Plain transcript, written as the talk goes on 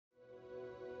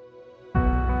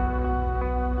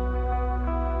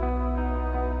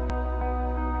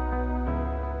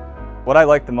What I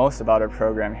like the most about our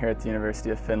program here at the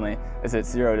University of Findlay is its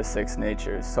 0 to 6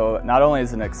 nature. So not only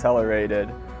is it an accelerated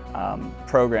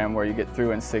program where you get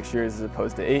through in 6 years as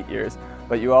opposed to 8 years,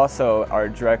 but you also are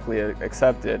directly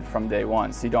accepted from day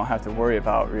one, so you don't have to worry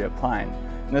about reapplying.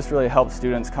 And this really helps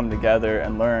students come together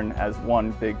and learn as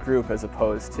one big group as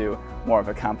opposed to more of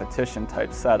a competition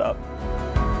type setup.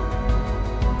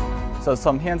 So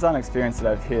some hands-on experience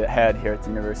that I've had here at the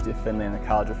University of Findlay and the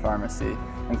College of Pharmacy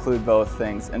include both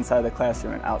things inside the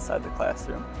classroom and outside the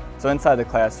classroom. So inside the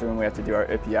classroom we have to do our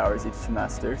IPE hours each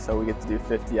semester, so we get to do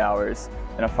 50 hours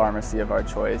in a pharmacy of our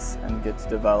choice and get to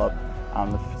develop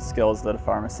the skills that a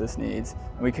pharmacist needs.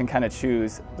 And we can kind of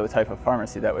choose the type of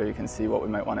pharmacy, that way we can see what we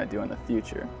might want to do in the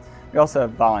future. We also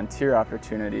have volunteer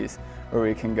opportunities where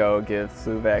we can go give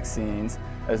flu vaccines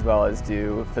as well as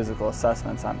do physical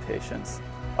assessments on patients.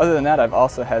 Other than that, I've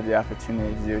also had the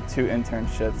opportunity to do 2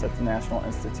 internships at the National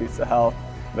Institutes of Health,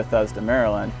 Bethesda,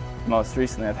 Maryland. Most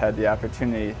recently, I've had the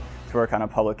opportunity to work on a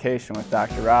publication with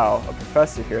Dr. Rao, a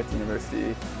professor here at the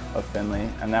University of Findlay,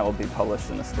 and that will be published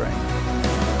in the spring.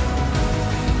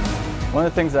 One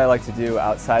of the things that I like to do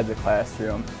outside the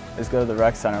classroom is go to the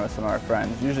rec center with some of our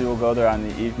friends. Usually we'll go there on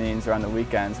the evenings or on the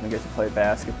weekends and we get to play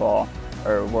basketball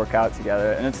or work out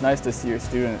together. And it's nice to see your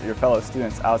fellow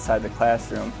students outside the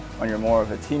classroom when you're more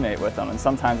of a teammate with them. And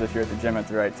sometimes if you're at the gym at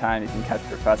the right time, you can catch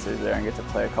professors there and get to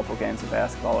play a couple games of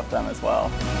basketball with them as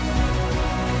well.